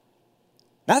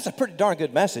 Now, that's a pretty darn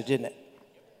good message, isn't it?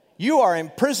 You are in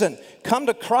prison. Come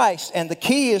to Christ, and the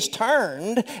key is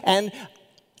turned, and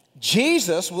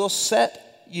Jesus will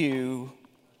set you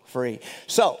free.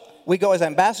 So, we go as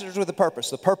ambassadors with a purpose.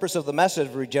 The purpose of the message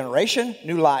of regeneration,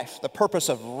 new life. The purpose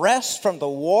of rest from the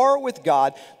war with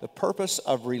God. The purpose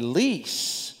of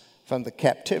release from the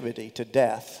captivity to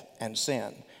death and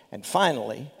sin. And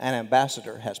finally, an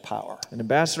ambassador has power. An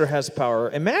ambassador has power.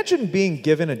 Imagine being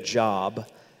given a job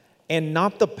and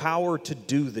not the power to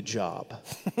do the job.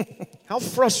 How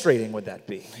frustrating would that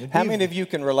be? How many of you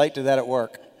can relate to that at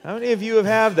work? How many of you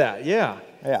have that? Yeah.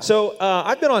 So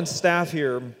I've been on staff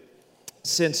here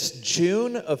since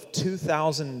June of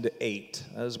 2008.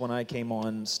 That is when I came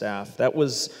on staff. That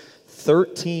was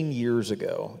 13 years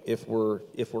ago, if we're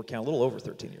counting, a little over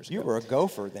 13 years ago. You were a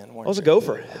gopher then, weren't you? I was a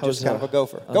gopher. I was kind of a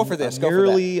gopher. Go for this, go for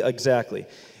that. Exactly.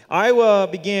 I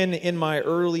began in my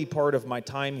early part of my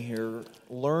time here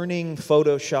learning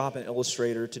Photoshop and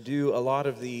Illustrator to do a lot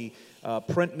of the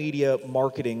print media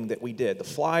marketing that we did. The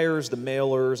flyers, the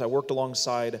mailers. I worked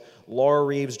alongside Laura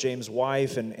Reeves, James'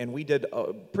 wife, and we did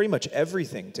pretty much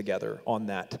everything together on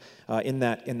that, in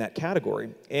that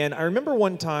category. And I remember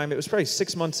one time, it was probably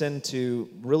 6 months into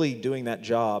really doing that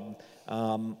job,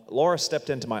 Laura stepped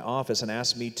into my office and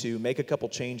asked me to make a couple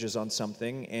changes on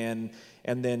something and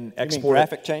then export. You mean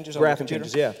graphic changes on the computer?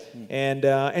 Graphic changes,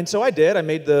 yeah. And so I did. I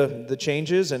made the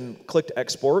changes and clicked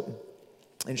export.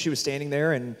 And she was standing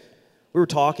there and we were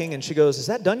talking and she goes, "Is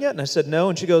that done yet?" And I said, "No."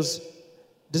 And she goes,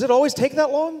 "Does it always take that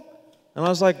long?" And I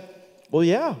was like, "Well,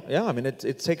 yeah. I mean,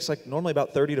 it takes like normally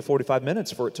about 30 to 45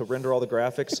 minutes for it to render all the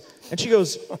graphics." And she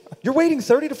goes, "You're waiting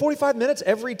 30 to 45 minutes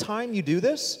every time you do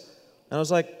this?" And I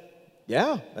was like,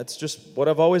 "Yeah, that's just what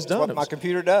I've always done." That's what my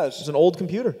computer does. It's an old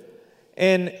computer.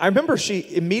 And I remember she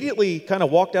immediately kind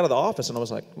of walked out of the office, and I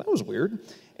was like, "That was weird."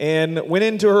 And went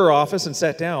into her office and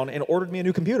sat down and ordered me a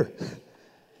new computer.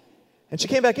 And she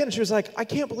came back in and she was like, "I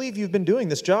can't believe you've been doing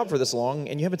this job for this long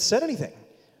and you haven't said anything."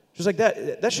 She was like,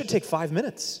 that should take 5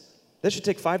 minutes. That should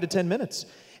take 5 to 10 minutes.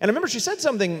 And I remember she said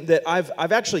something that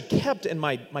I've actually kept in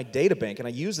my data bank, and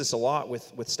I use this a lot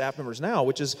with staff members now,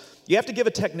 which is you have to give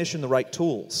a technician the right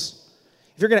tools.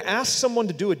 If you're going to ask someone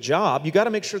to do a job, you got to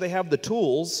make sure they have the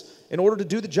tools in order to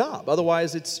do the job.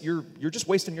 Otherwise, you're just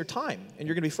wasting your time and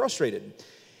you're going to be frustrated.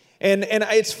 And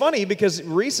it's funny because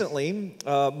recently,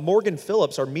 Morgan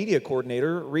Phillips, our media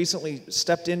coordinator, recently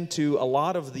stepped into a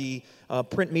lot of the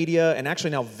print media and actually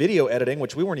now video editing,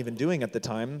 which we weren't even doing at the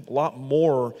time. A lot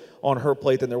more on her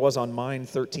plate than there was on mine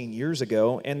 13 years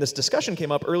ago. And this discussion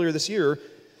came up earlier this year.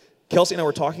 Kelsey and I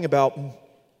were talking about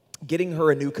getting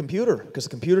her a new computer because the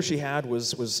computer she had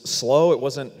was slow.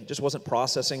 It just wasn't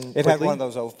processing quickly. It had one of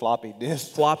those old floppy disks.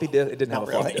 Floppy disk. It didn't have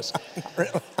a floppy disk. Not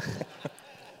really.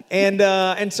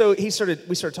 And so we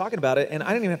started talking about it, and I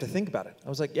didn't even have to think about it. I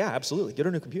was like, "Yeah, absolutely, get her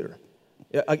a new computer."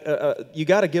 You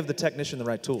got to give the technician the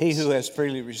right tools. He who has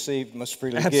freely received must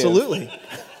freely give. Absolutely,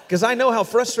 because I know how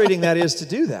frustrating that is to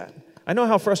do that. I know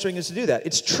how frustrating it is to do that.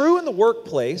 It's true in the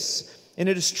workplace, and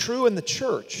it is true in the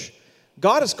church.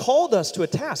 God has called us to a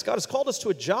task. God has called us to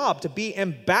a job to be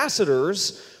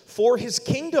ambassadors for His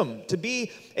kingdom, to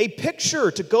be a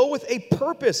picture, to go with a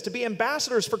purpose, to be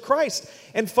ambassadors for Christ.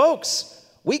 And folks,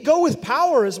 we go with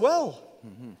power as well.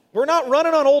 Mm-hmm. We're not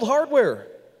running on old hardware.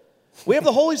 We have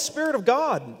the Holy Spirit of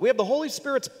God. We have the Holy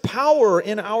Spirit's power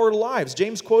in our lives.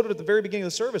 James quoted at the very beginning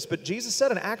of the service, but Jesus said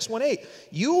in Acts 1:8,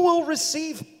 "You will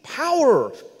receive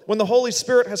power when the Holy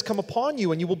Spirit has come upon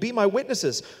you, and you will be my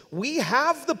witnesses." We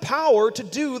have the power to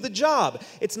do the job.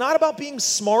 It's not about being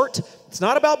smart. It's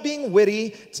not about being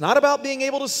witty. It's not about being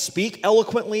able to speak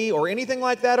eloquently or anything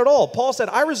like that at all. Paul said,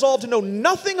 "I resolve to know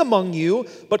nothing among you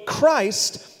but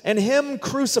Christ and Him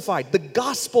crucified," the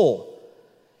gospel.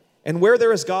 And where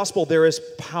there is gospel, there is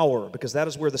power, because that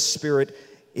is where the Spirit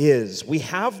is. We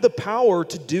have the power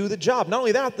to do the job. Not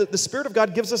only that, the Spirit of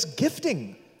God gives us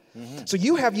gifting. Mm-hmm. So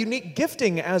you have unique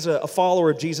gifting as a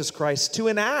follower of Jesus Christ to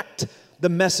enact the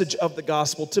message of the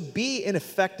gospel, to be an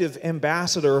effective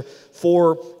ambassador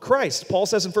for Christ. Paul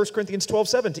says in 1 Corinthians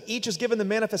 12:7, "To each is given the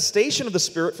manifestation of the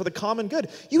Spirit for the common good."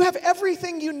 You have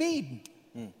everything you need.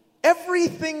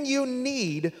 Everything you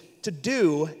need to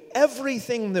do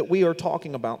everything that we are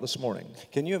talking about this morning.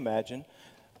 Can you imagine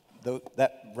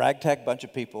that ragtag bunch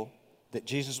of people that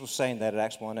Jesus was saying that at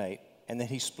Acts 1:8, and then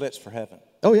He splits for heaven?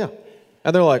 Oh, yeah.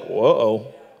 And they're like, "Whoa."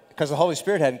 Because the Holy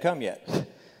Spirit hadn't come yet.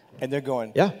 And they're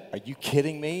going, "Yeah. Are you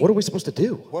kidding me? What are we supposed to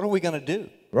do? What are we going to do?"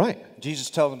 Right.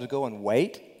 Jesus told them to go and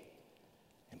wait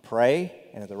and pray.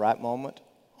 And at the right moment,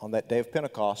 on that day of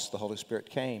Pentecost, the Holy Spirit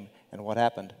came. And what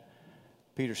happened?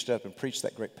 Peter stood up and preached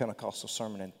that great Pentecostal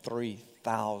sermon, and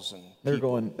 3,000 They're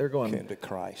people going. came to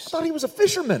Christ. I thought he was a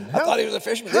fisherman. I thought he was a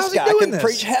fisherman. How's This guy he doing can this?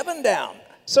 preach heaven down.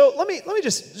 So let me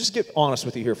just get honest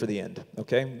with you here for the end,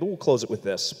 okay? We'll close it with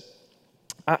this.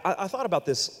 I thought about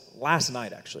this last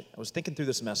night, actually. I was thinking through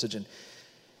this message, and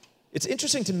it's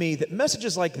interesting to me that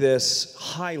messages like this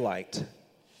highlight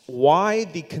why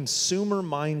the consumer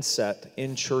mindset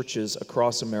in churches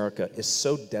across America is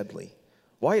so deadly.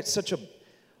 Why it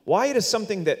is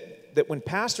something that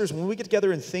when we get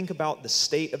together and think about the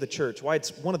state of the church, why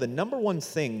it's one of the number one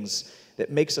things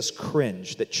that makes us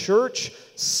cringe. That church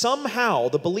somehow,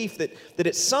 the belief that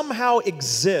it somehow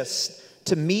exists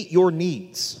to meet your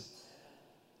needs.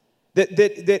 That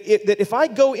if I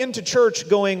go into church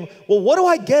going, well, what do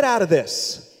I get out of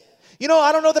this? You know,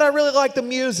 I don't know that I really like the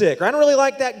music, or I don't really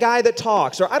like that guy that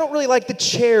talks, or I don't really like the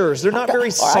chairs. They're not very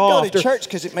soft. I go to church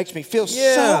because it makes me feel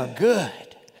so good.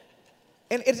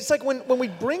 And it's like when we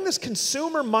bring this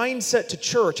consumer mindset to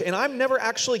church, and I'm never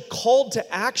actually called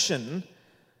to action,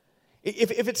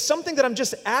 if it's something that I'm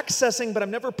just accessing but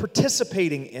I'm never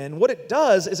participating in, what it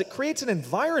does is it creates an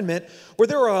environment where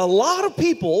there are a lot of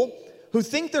people who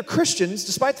think they're Christians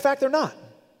despite the fact they're not.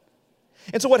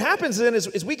 And so what happens then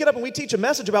is we get up and we teach a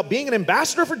message about being an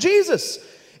ambassador for Jesus.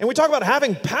 And we talk about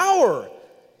having power.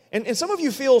 And some of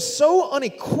you feel so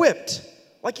unequipped,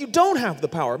 like you don't have the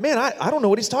power. Man, I don't know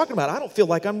what he's talking about. I don't feel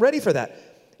like I'm ready for that.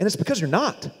 And it's because you're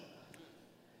not.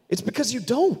 It's because you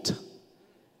don't.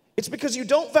 It's because you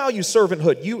don't value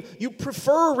servanthood. You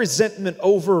prefer resentment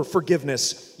over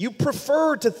forgiveness. You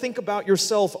prefer to think about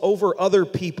yourself over other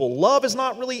people. Love is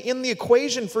not really in the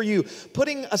equation for you.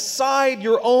 Putting aside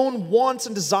your own wants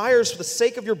and desires for the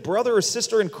sake of your brother or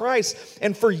sister in Christ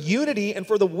and for unity and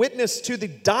for the witness to the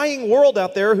dying world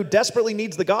out there who desperately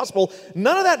needs the gospel,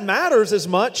 none of that matters as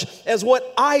much as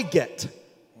what I get.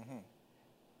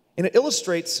 And it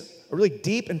illustrates a really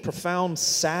deep and profound,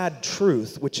 sad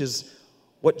truth, which is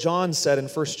what John said in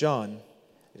 1 John,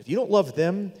 if you don't love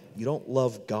them, you don't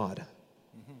love God.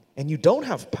 And you don't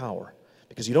have power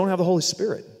because you don't have the Holy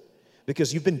Spirit.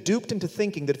 Because you've been duped into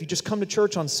thinking that if you just come to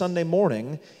church on Sunday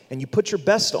morning and you put your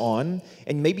best on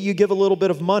and maybe you give a little bit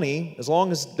of money, as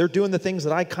long as they're doing the things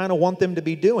that I kind of want them to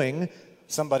be doing.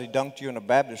 Somebody dunked you in a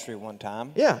baptistry one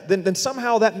time. Yeah, then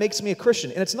somehow that makes me a Christian.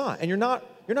 And it's not. And you're not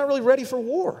really ready for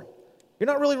war. You're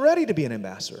not really ready to be an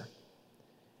ambassador.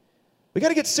 We got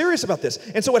to get serious about this.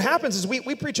 And so what happens is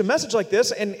we preach a message like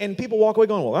this, and people walk away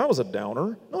going, well, that was a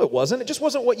downer. No, it wasn't. It just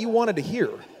wasn't what you wanted to hear.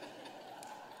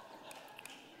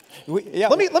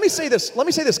 Let me say this. Let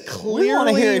me say this clearly. We want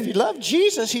to hear if you love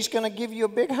Jesus, he's going to give you a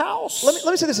big house. Let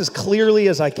me say this as clearly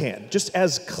as I can, just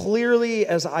as clearly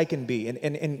as I can be,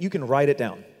 and you can write it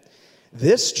down.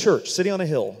 This church, City on a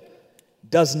Hill,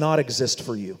 does not exist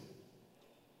for you.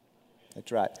 That's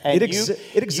right. And it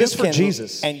exists for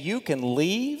Jesus. And you can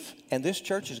leave, and this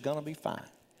church is going to be fine.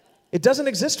 It doesn't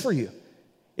exist for you.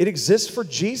 It exists for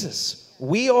Jesus.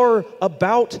 We are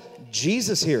about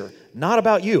Jesus here, not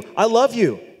about you. I love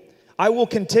you. I will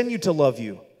continue to love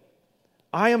you.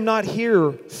 I am not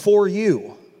here for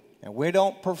you. And we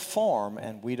don't perform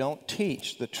and we don't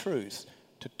teach the truth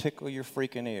to tickle your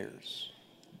freaking ears.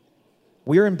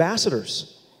 We're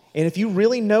ambassadors. And if you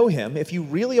really know him, if you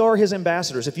really are his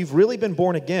ambassadors, if you've really been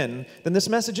born again, then this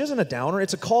message isn't a downer.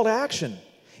 It's a call to action.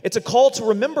 It's a call to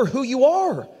remember who you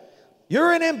are.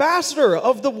 You're an ambassador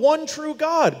of the one true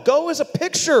God. Go as a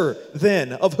picture,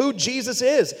 then, of who Jesus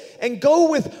is. And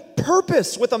go with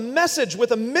purpose, with a message,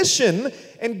 with a mission,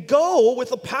 and go with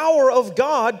the power of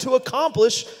God to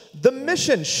accomplish the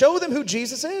mission. Show them who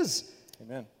Jesus is.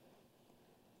 Amen.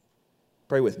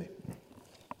 Pray with me.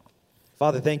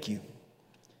 Father, thank you.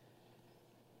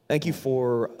 Thank you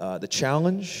for the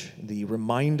challenge, the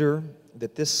reminder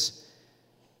that this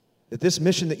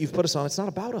mission that you've put us on, it's not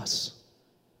about us.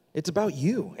 It's about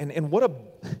you. And what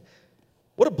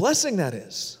a blessing that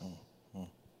is.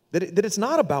 That it's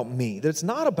not about me, that it's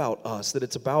not about us, that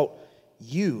it's about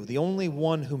you, the only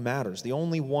one who matters, the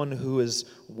only one who is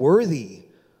worthy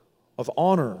of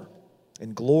honor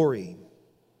and glory.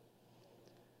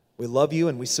 We love you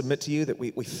and we submit to you that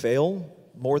we fail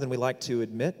more than we like to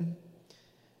admit.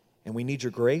 And we need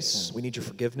your grace. We need your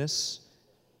forgiveness.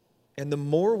 And the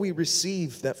more we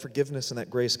receive that forgiveness and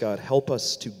that grace, God, help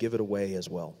us to give it away as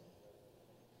well.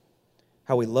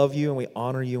 How we love you and we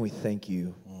honor you and we thank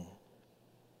you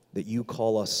that you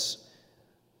call us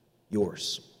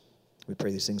yours. We pray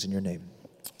these things in your name.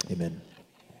 Amen.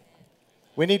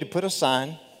 We need to put a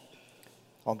sign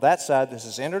on that side that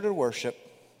says enter to worship.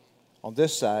 On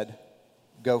this side,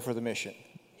 go for the mission.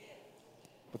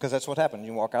 Because that's what happens.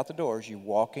 You walk out the doors, you're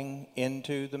walking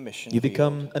into the mission You field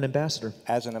become an ambassador.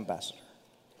 as an ambassador.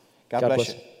 God bless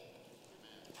you.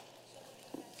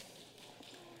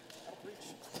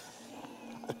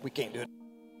 We can't do it.